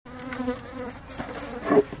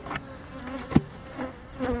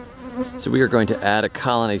So we are going to add a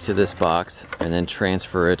colony to this box and then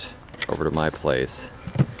transfer it over to my place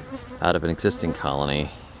out of an existing colony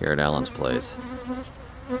here at Alan's place.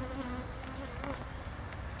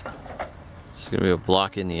 It's going to be a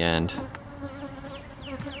block in the end.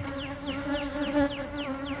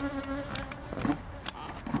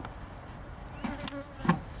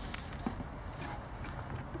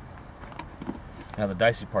 Now the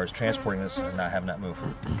dicey part is transporting this and not having that move.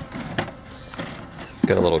 So we've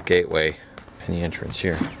got a little gateway in the entrance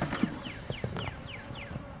here.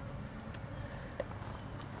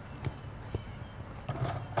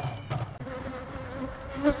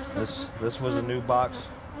 This was a new box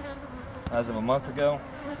as of a month ago.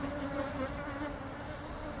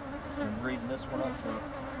 Been breeding this one up for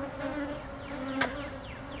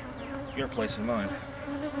your place in mind.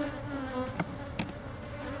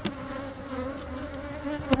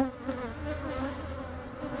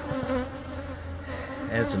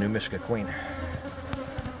 And it's a new Michigan queen.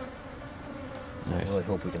 Nice. I really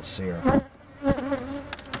hope we can see her.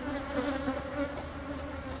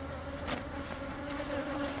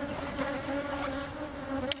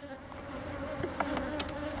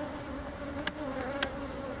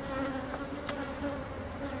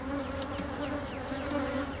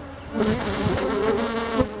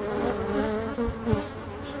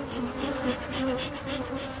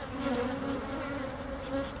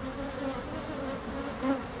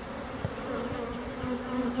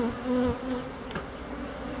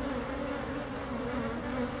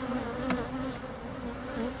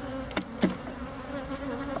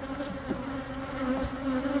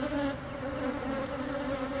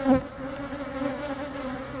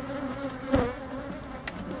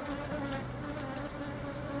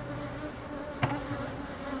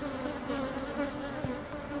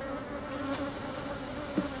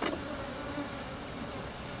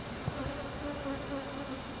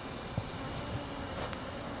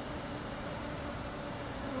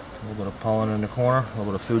 A little bit of pollen in the corner, a little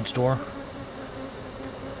bit of food store.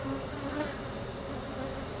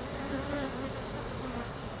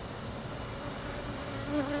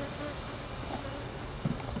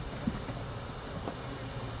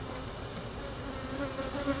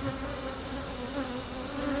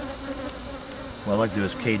 What I like to do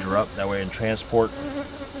is cage her up, that way in transport,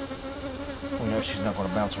 we know she's not going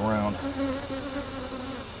to bounce around.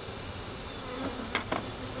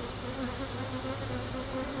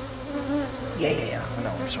 Yeah, I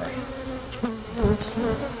know, I'm sorry.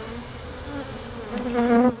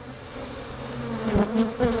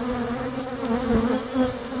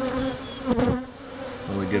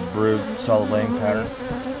 Really good brood, solid laying pattern.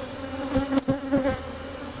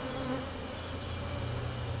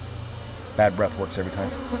 Bad breath works every time. I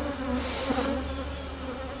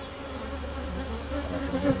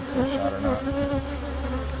don't know if it's getting a shot or not.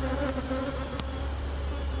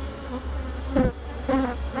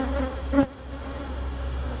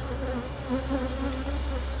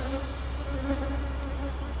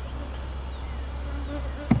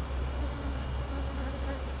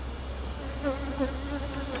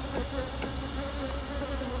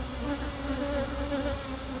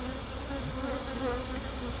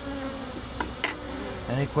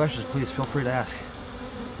 Any questions, please feel free to ask.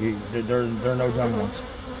 There are no dumb ones.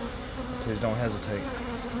 Please don't hesitate.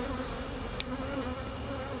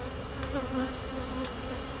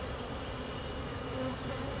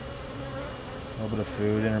 A little bit of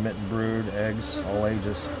food, intermittent brood, eggs, all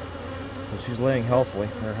ages. So she's laying healthily.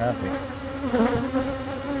 They're happy.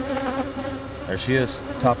 There she is,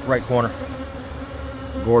 top right corner.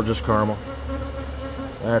 Gorgeous caramel.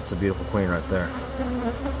 That's a beautiful queen right there.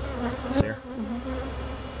 See her?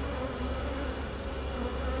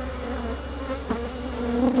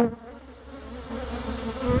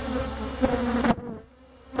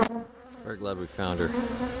 Very glad we found her.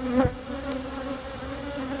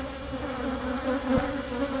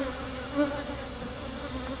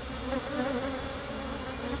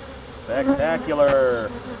 Spectacular.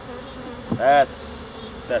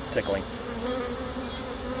 That's tickling.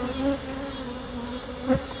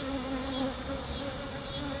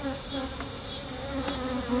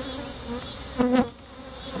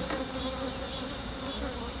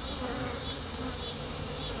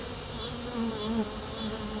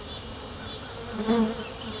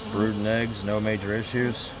 Brood and eggs, no major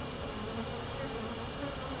issues.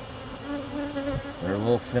 They're a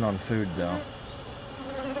little thin on food though.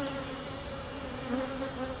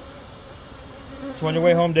 So on your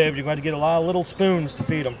way home, David, you're going to get a lot of little spoons to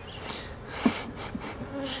feed them.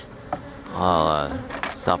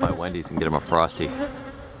 I'll stop by Wendy's and get him a Frosty.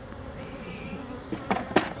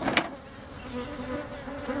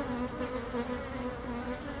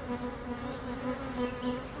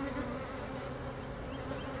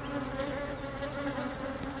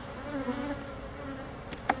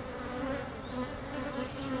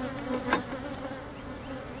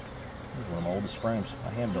 these frames. I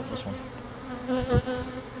hand built this one.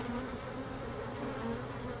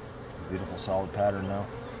 Beautiful solid pattern now.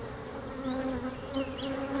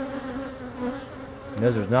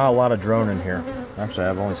 There's not a lot of drone in here. Actually,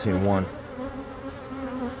 I've only seen one.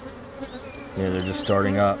 Yeah, they're just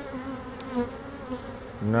starting up.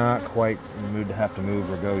 Not quite in the mood to have to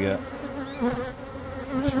move or go yet.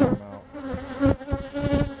 Just warm out.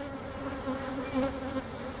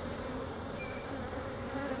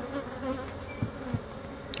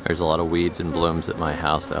 There's a lot of weeds and blooms at my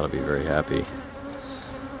house. That'll be very happy.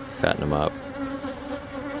 Fatten them up.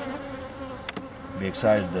 Be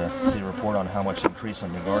excited to see a report on how much increase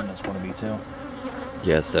in the garden it's going to be too.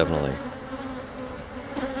 Yes, definitely.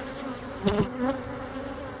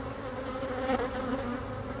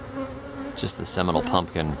 Just the Seminole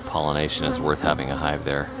pumpkin pollination is worth having a hive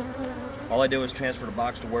there. All I did was transfer the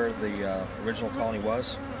box to where the original colony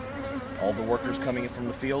was. All the workers coming in from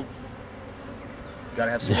the field, got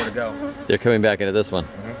to have somewhere to go. They're coming back into this one.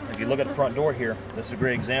 If you look at the front door here, this is a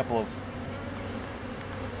great example of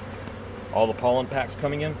all the pollen packs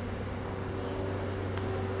coming in.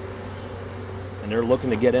 And they're looking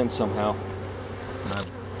to get in somehow.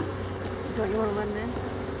 Don't you want to let them in?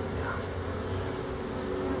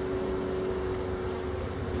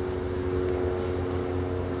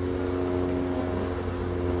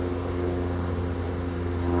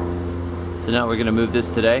 So now we're going to move this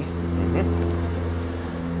today.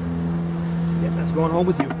 Yeah, that's going home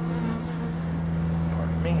with you.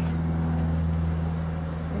 Pardon me.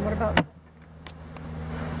 And what about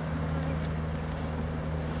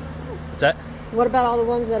What's that? all the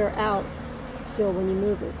ones that are out still when you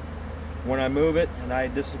move it? When I move it and when I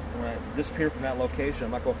disappear from that location,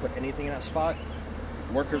 I'm not going to put anything in that spot.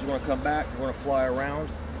 Workers are going to come back. We're going to fly around.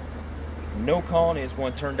 No colony is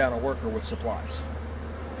going to turn down a worker with supplies.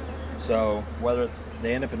 So whether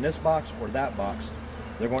they end up in this box or that box,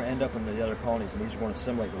 they're going to end up in the other colonies, and these are going to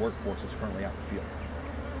assimilate the workforce that's currently out in the field.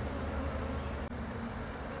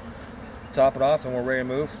 Top it off, and we're ready to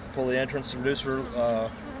move. Pull the entrance reducer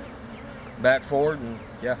back forward, and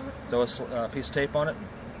yeah, throw a piece of tape on it, and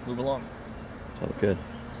move along. Sounds good.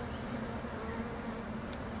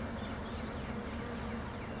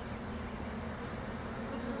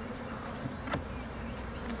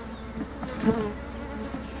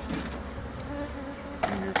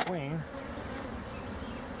 And your queen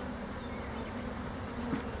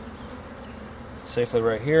safely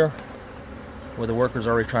right here, where the worker's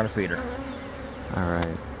already trying to feed her. All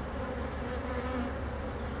right.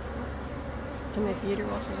 Can they feed her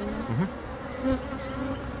while she's in there?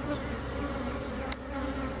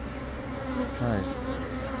 Right.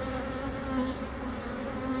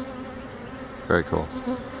 Very cool.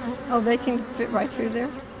 Oh, they can fit right through there?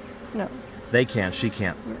 No. They can, she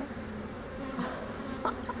can't.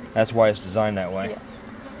 That's why it's designed that way. Yeah.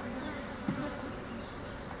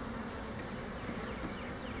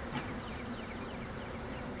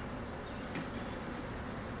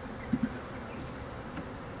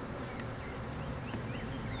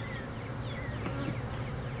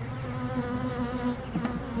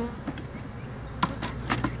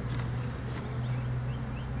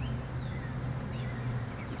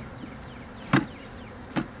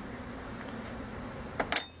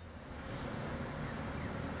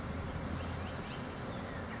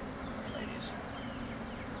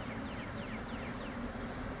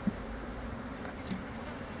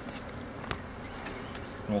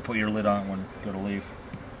 And we'll put your lid on when you go to leave.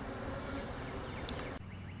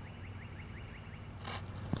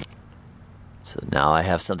 So now I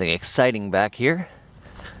have something exciting back here.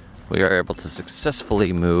 We are able to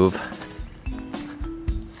successfully move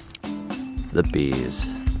the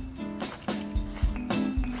bees.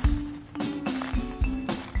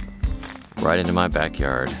 Right into my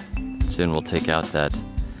backyard. Soon we'll take out that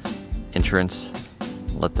entrance,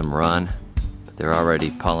 let them run. They're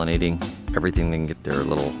already pollinating everything they can get their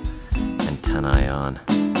little antennae on.